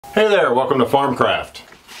Hey there, welcome to Farmcraft.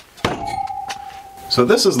 So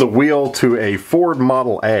this is the wheel to a Ford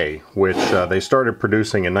Model A, which they started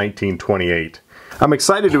producing in 1928. I'm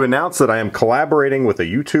excited to announce that I am collaborating with a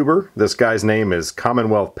YouTuber. This guy's name is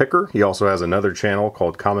Commonwealth Picker. He also has another channel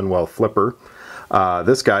called Commonwealth Flipper.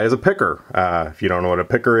 This guy is a picker. If you don't know what a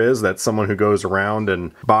picker is, that's someone who goes around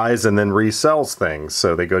and buys and then resells things.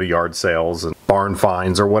 So they go to yard sales and barn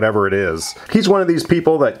finds or whatever it is. He's one of these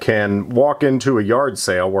people that can walk into a yard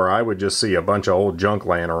sale where I would just see a bunch of old junk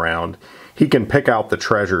laying around. He can pick out the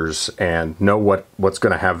treasures and know what's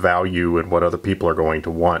going to have value and what other people are going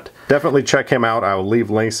to want. Definitely check him out. I will leave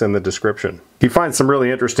links in the description. He finds some really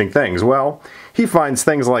interesting things. Well, he finds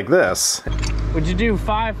things like this. Would you do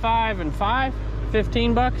 5, 5, and 5?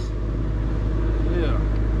 15 bucks? Yeah.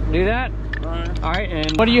 Do that? Alright. All right,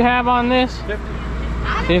 and what do you have on this? 50.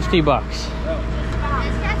 50 bucks.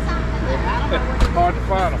 Hard to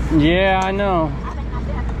find them. Yeah, I know.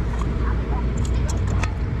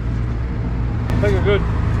 I think a good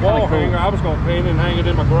wall hanger. I was going to paint it and hang it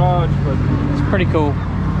in my garage, but It's pretty cool.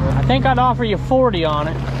 I think I'd offer you 40 on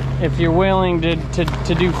it if you're willing to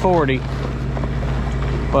do 40.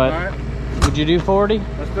 But alright, would you do 40?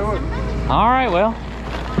 let's do it. All right, well,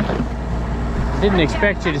 didn't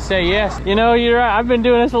expect you to say yes. You know, you're right. I've been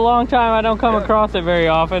doing this a long time. I don't come across it very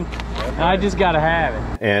often. I just got to have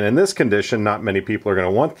it. And in this condition, not many people are going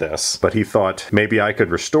to want this, but he thought maybe I could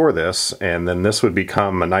restore this and then this would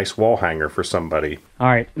become a nice wall hanger for somebody. All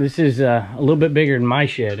right, this is a little bit bigger than my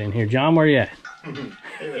shed in here. John, where you at?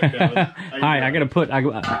 Hey there, Kevin. Hi, I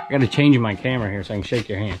gotta change my camera here so I can shake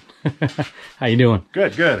your hand. How you doing?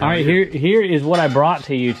 Good, good. All right, here is what I brought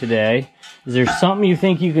to you today. Is there something you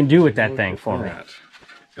think you can do with that thing for me? Got a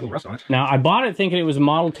little rust on it. Now, I bought it thinking it was a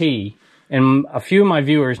Model T, and a few of my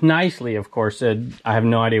viewers nicely, of course, said I have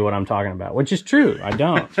no idea what I'm talking about, which is true. I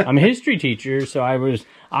don't. I'm a history teacher, so I was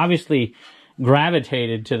obviously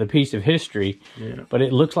gravitated to the piece of history, but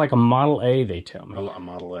it looks like a Model A, they tell me. A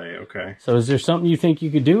Model A, okay. So is there something you think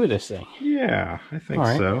you could do with this thing? Yeah, I think All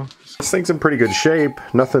right. so. This thing's in pretty good shape.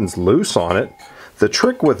 Nothing's loose on it. The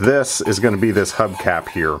trick with this is going to be this hubcap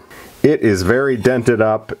here. It is very dented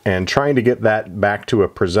up, and trying to get that back to a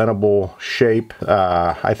presentable shape,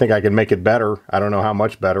 I think I can make it better. I don't know how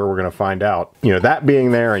much better. We're going to find out. You know, that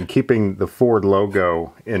being there and keeping the Ford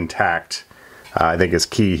logo intact, I think is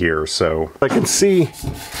key here. So I can see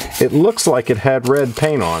it looks like it had red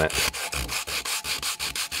paint on it.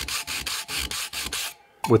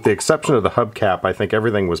 With the exception of the hubcap, I think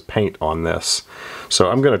everything was paint on this. So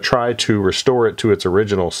I'm going to try to restore it to its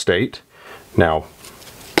original state. Now,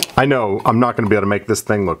 I know I'm not going to be able to make this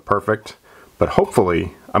thing look perfect, but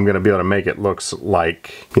hopefully I'm going to be able to make it look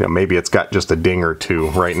like, you know, maybe it's got just a ding or two.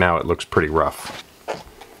 Right now it looks pretty rough.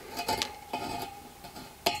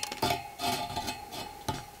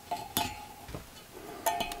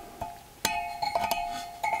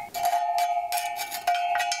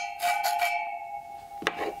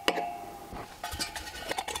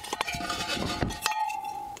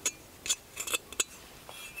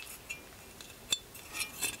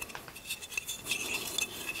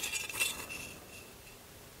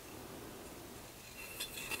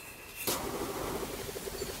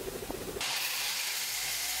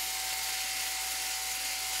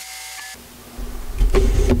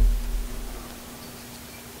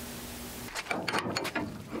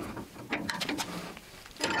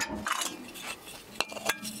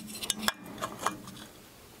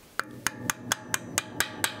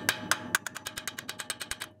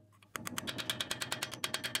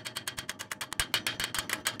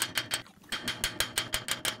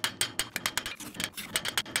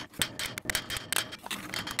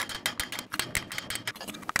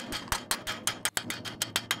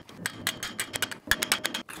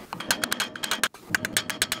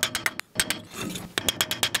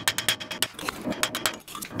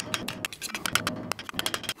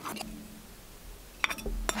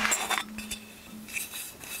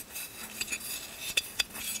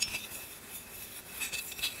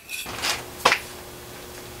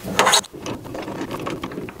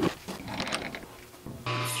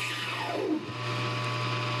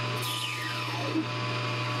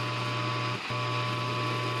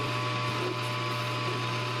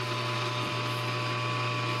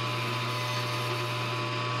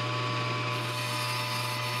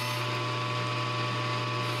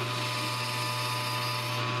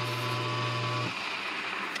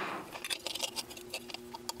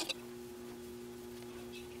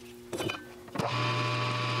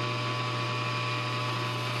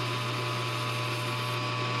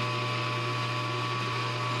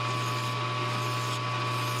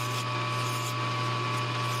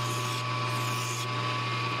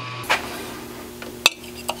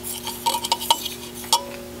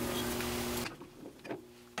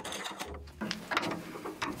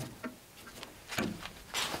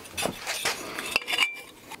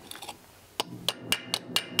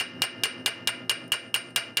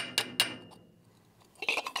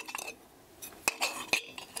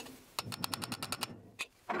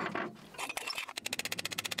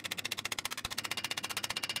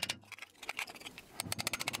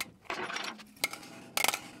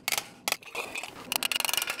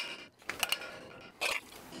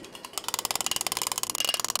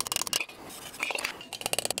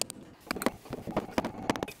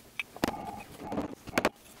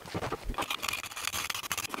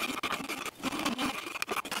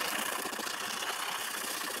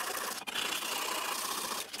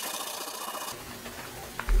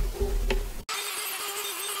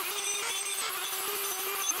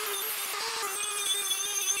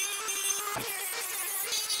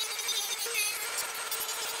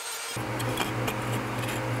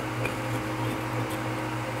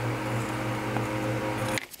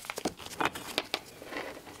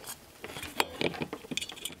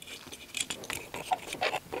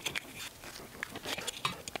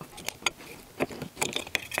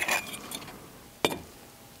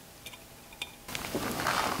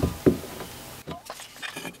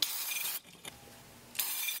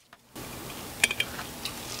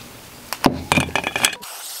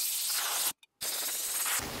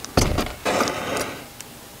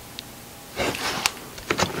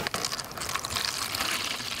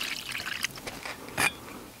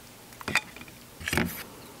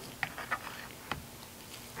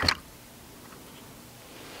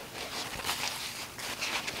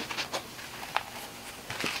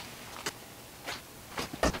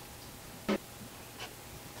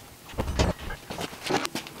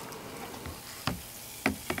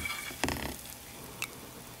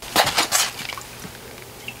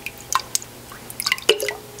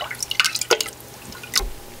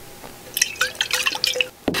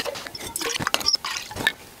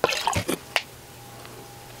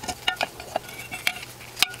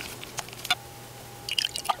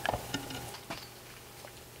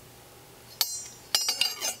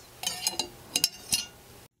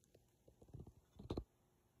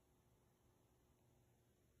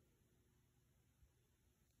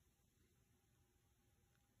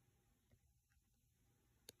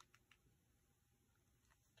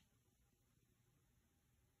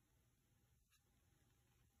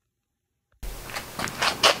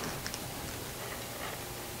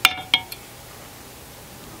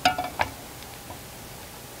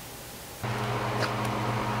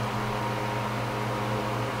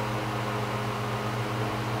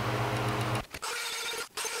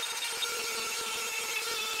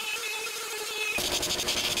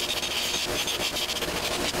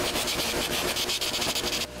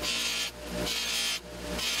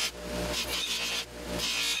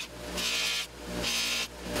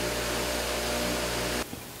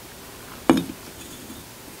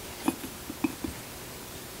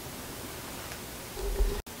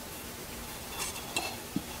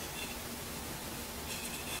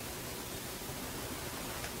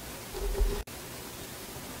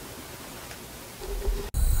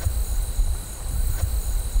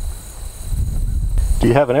 Do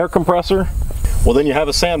you have an air compressor? Well, then you have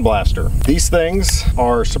a sandblaster. These things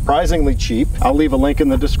are surprisingly cheap. I'll leave a link in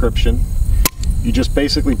the description. You just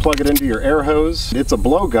basically plug it into your air hose. It's a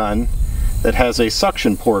blowgun that has a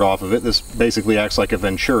suction port off of it. This basically acts like a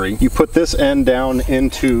venturi. You put this end down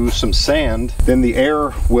into some sand, then the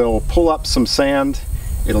air will pull up some sand.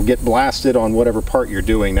 It'll get blasted on whatever part you're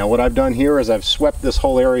doing. Now what I've done here is I've swept this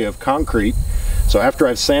whole area of concrete. So after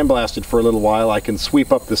I've sandblasted for a little while, I can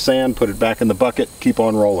sweep up the sand, put it back in the bucket, keep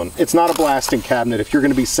on rolling. It's not a blasting cabinet. If you're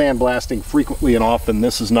going to be sandblasting frequently and often,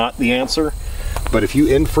 this is not the answer. But if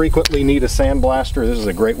you infrequently need a sandblaster, this is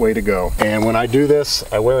a great way to go. And when I do this,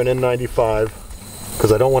 I wear an N95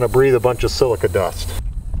 because I don't want to breathe a bunch of silica dust.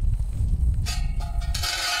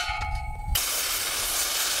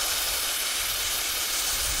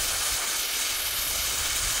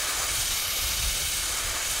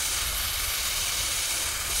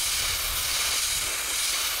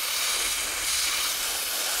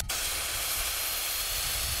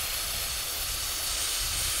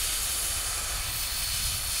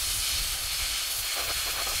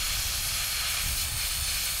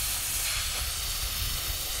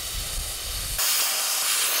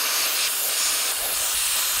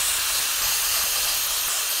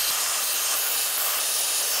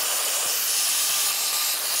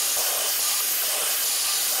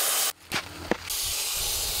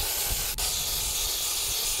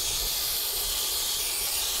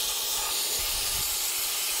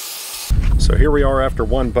 So here we are after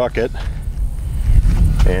one bucket,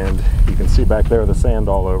 and you can see back there the sand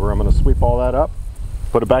all over. I'm going to sweep all that up,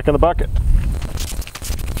 put it back in the bucket.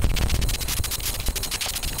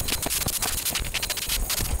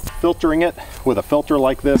 Filtering it with a filter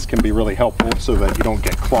like this can be really helpful so that you don't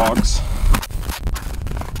get clogs.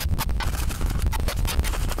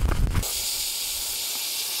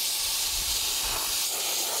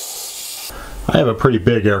 I have a pretty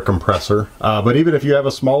big air compressor, but even if you have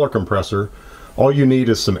a smaller compressor, all you need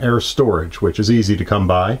is some air storage, which is easy to come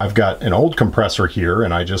by. I've got an old compressor here,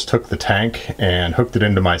 and I just took the tank and hooked it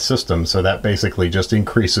into my system, so that basically just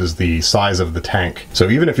increases the size of the tank. So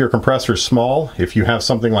even if your compressor is small, if you have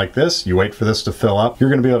something like this, you wait for this to fill up, you're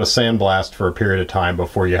going to be able to sandblast for a period of time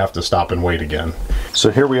before you have to stop and wait again. So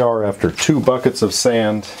here we are after 2 buckets of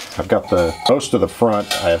sand. I've got most of the front.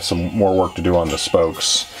 I have some more work to do on the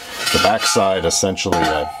spokes. The back side, essentially,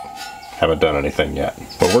 I haven't done anything yet,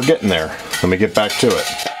 but we're getting there. Let me get back to it.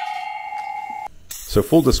 So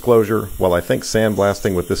full disclosure, while I think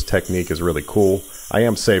sandblasting with this technique is really cool, I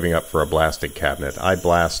am saving up for a blasting cabinet. I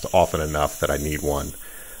blast often enough that I need one.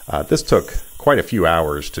 This took quite a few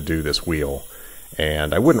hours to do this wheel,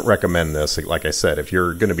 and I wouldn't recommend this, like I said, if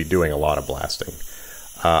you're going to be doing a lot of blasting.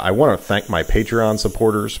 I want to thank my Patreon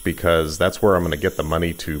supporters because that's where I'm going to get the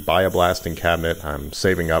money to buy a blasting cabinet. I'm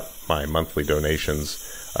saving up my monthly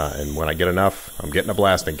donations, and when I get enough, I'm getting a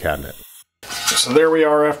blasting cabinet. So there we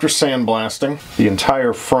are after sandblasting. The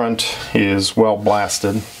entire front is well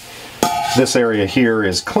blasted. This area here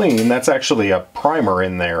is clean. That's actually a primer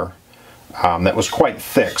in there that was quite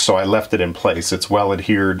thick, so I left it in place. It's well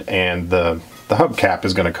adhered, and the hubcap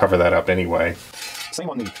is going to cover that up anyway.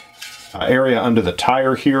 Same on the area under the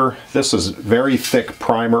tire here. This is very thick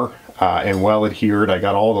primer and well adhered. I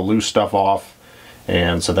got all the loose stuff off,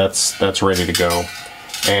 and so that's ready to go.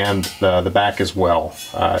 And the back as well.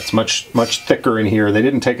 It's much thicker in here. They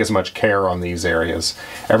didn't take as much care on these areas.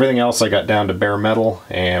 Everything else I got down to bare metal,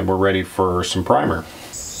 and we're ready for some primer.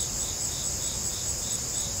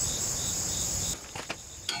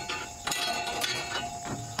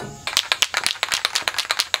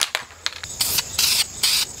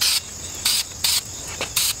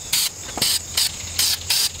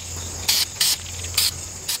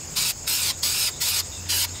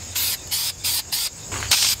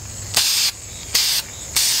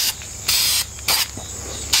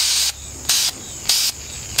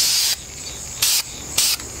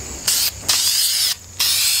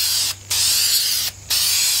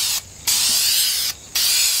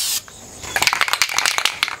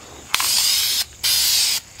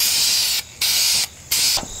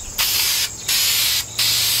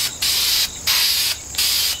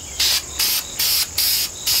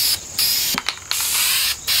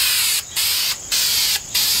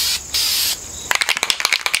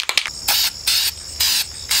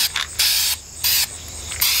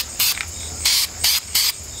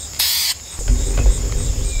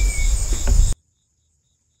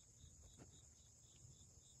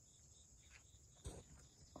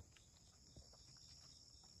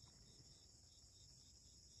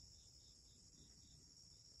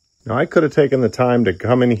 Now, I could have taken the time to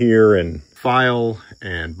come in here and file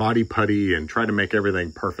and body putty and try to make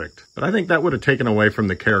everything perfect, but I think that would have taken away from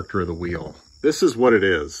the character of the wheel. This is what it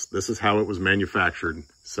is. This is how it was manufactured.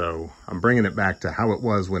 So I'm bringing it back to how it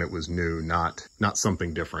was when it was new, not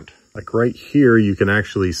something different. Like right here, you can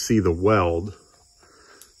actually see the weld.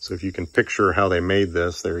 So if you can picture how they made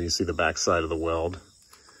this, there you see the back side of the weld.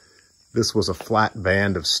 This was a flat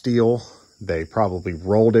band of steel. They probably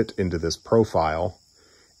rolled it into this profile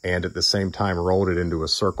and at the same time rolled it into a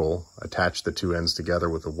circle, attached the two ends together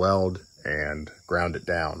with a weld and ground it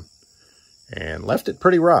down and left it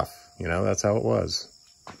pretty rough. You know, that's how it was.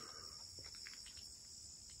 I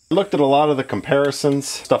looked at a lot of the comparisons,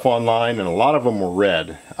 stuff online, and a lot of them were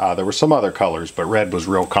red. There were some other colors, but red was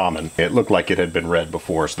real common. It looked like it had been red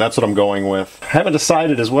before, so that's what I'm going with. I haven't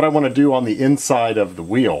decided is what I want to do on the inside of the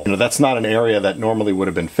wheel. You know, that's not an area that normally would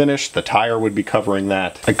have been finished. The tire would be covering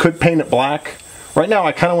that. I could paint it black. Right now,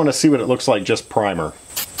 I kind of want to see what it looks like just primer.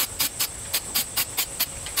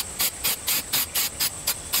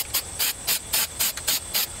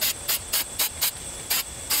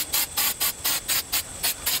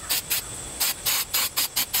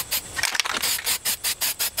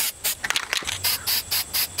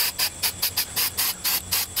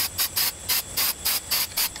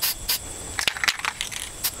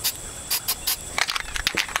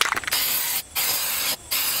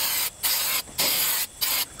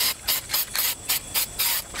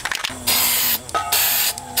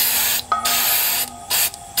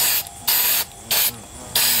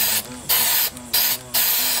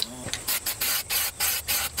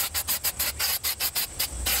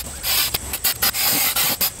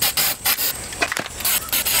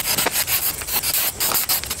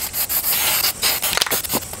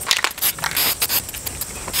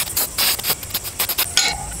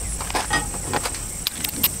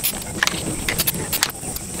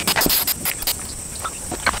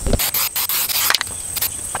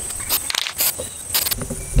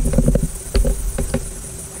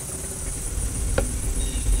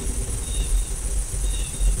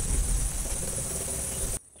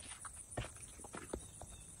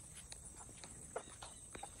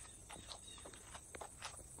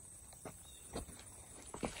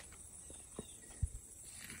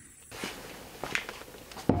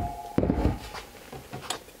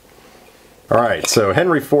 All right, so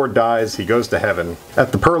Henry Ford dies, he goes to heaven.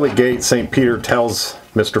 At the pearly gate, St. Peter tells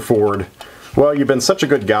Mr. Ford, well, you've been such a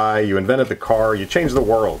good guy, you invented the car, you changed the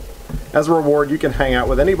world. As a reward, you can hang out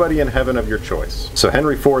with anybody in heaven of your choice. So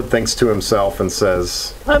Henry Ford thinks to himself and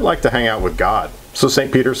says, I'd like to hang out with God. So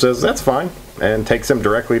St. Peter says, that's fine, and takes him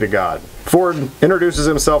directly to God. Ford introduces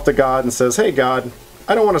himself to God and says, hey God,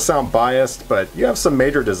 I don't want to sound biased, but you have some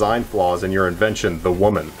major design flaws in your invention, the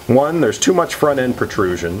woman. 1, there's too much front end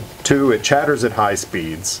protrusion. 2, it chatters at high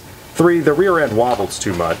speeds. 3, the rear end wobbles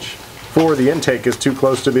too much. 4, the intake is too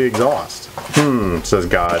close to the exhaust. Says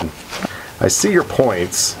God. I see your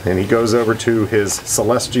points, and he goes over to his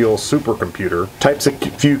celestial supercomputer, types a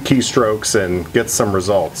few keystrokes, and gets some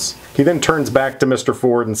results. He then turns back to Mr.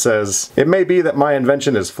 Ford and says, it may be that my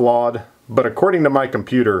invention is flawed, but according to my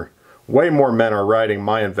computer, way more men are riding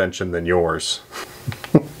my invention than yours.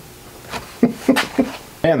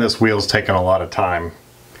 And this wheel's taken a lot of time.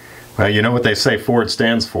 Well, you know what they say Ford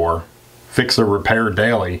stands for? Fix or repair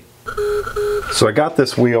daily. So I got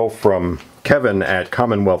this wheel from Kevin at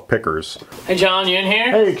Commonwealth Pickers. Hey John, you in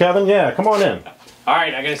here? Hey Kevin, yeah, come on in.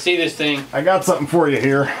 Alright, I gotta see this thing. I got something for you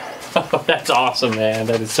here. That's awesome, man.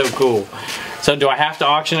 That is so cool. So do I have to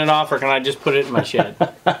auction it off, or can I just put it in my shed?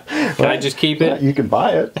 Can I just keep it? You can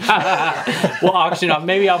buy it. We'll auction it off.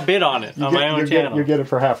 Maybe I'll bid on it on my own channel. You get it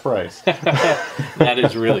for half price. That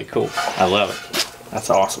is really cool. I love it. That's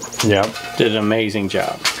awesome. Yeah. Did an amazing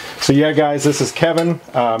job. So yeah, guys, this is Kevin.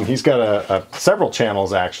 He's got several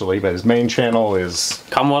channels actually, but his main channel is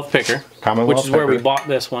Commonwealth Picker, which is where we bought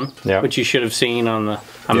this one, which you should have seen on the.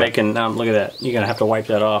 I'm making. Look at that. You're gonna have to wipe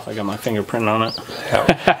that off. I got my fingerprint on it.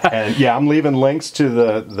 And yeah, I'm leaving links to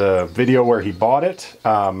the video where he bought it,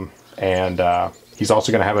 and he's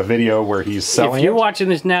also gonna have a video where he's selling it. If you're watching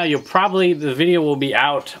this now, the video will be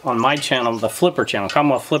out on my channel, the Flipper channel,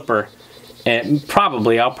 Commonwealth Flipper. And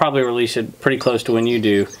I'll probably release it pretty close to when you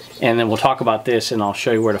do, and then we'll talk about this, and I'll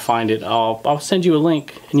show you where to find it. I'll send you a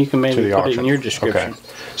link, and you can maybe put it in your description. Okay.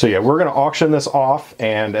 So yeah, we're going to auction this off,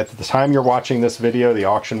 and at the time you're watching this video, the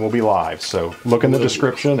auction will be live. So look in the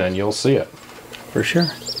description, and you'll see it. For sure.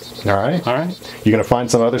 All right. All right. You going to find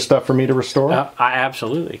some other stuff for me to restore? I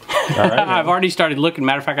absolutely. All right. I've already started looking.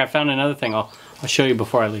 Matter of fact, I found another thing. I'll I'll show you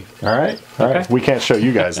before I leave. All right. All right. We can't show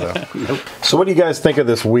you guys though. Nope. So what do you guys think of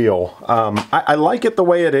this wheel? I like it the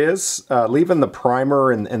way it is, leaving the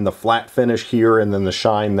primer and the flat finish here and then the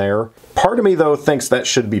shine there. Part of me though thinks that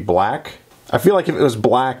should be black. I feel like if it was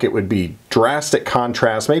black, it would be drastic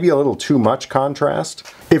contrast, maybe a little too much contrast.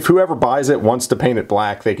 If whoever buys it wants to paint it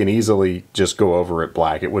black, they can easily just go over it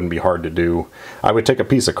black. It wouldn't be hard to do. I would take a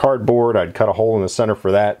piece of cardboard, I'd cut a hole in the center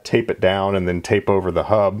for that, tape it down, and then tape over the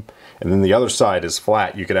hub. And then the other side is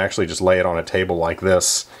flat. You could actually just lay it on a table like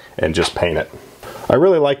this and just paint it. I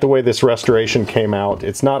really like the way this restoration came out.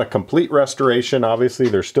 It's not a complete restoration, obviously.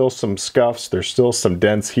 There's still some scuffs, there's still some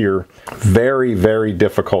dents here. Very, very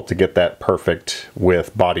difficult to get that perfect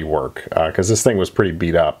with body work, because this thing was pretty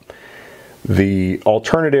beat up. The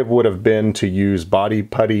alternative would have been to use body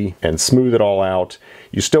putty and smooth it all out.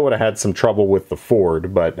 You still would have had some trouble with the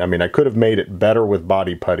Ford, but I mean, I could have made it better with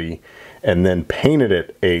body putty and then painted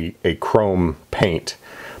it a chrome paint.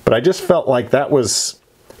 But I just felt like that was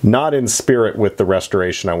not in spirit with the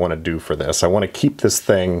restoration I want to do for this. I want to keep this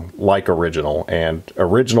thing like original, and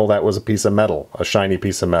original, that was a piece of metal, a shiny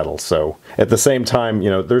piece of metal. So at the same time, you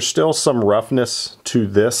know, there's still some roughness to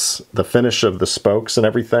this, the finish of the spokes and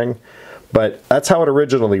everything, but that's how it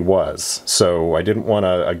originally was. So I didn't want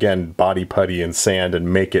to, again, body putty and sand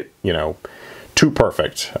and make it, you know, too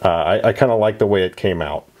perfect. I kind of like the way it came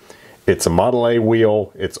out. It's a Model A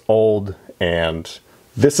wheel, it's old, and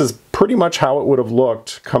this is pretty much how it would have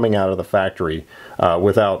looked coming out of the factory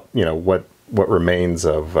without, you know, what remains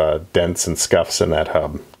of dents and scuffs in that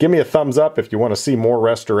hub. Give me a thumbs up if you want to see more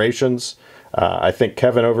restorations. I think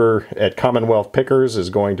Kevin over at Commonwealth Pickers is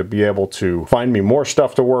going to be able to find me more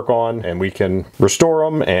stuff to work on, and we can restore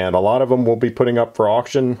them, and a lot of them we'll be putting up for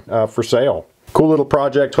auction for sale. Cool little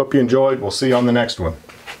project. Hope you enjoyed. We'll see you on the next one.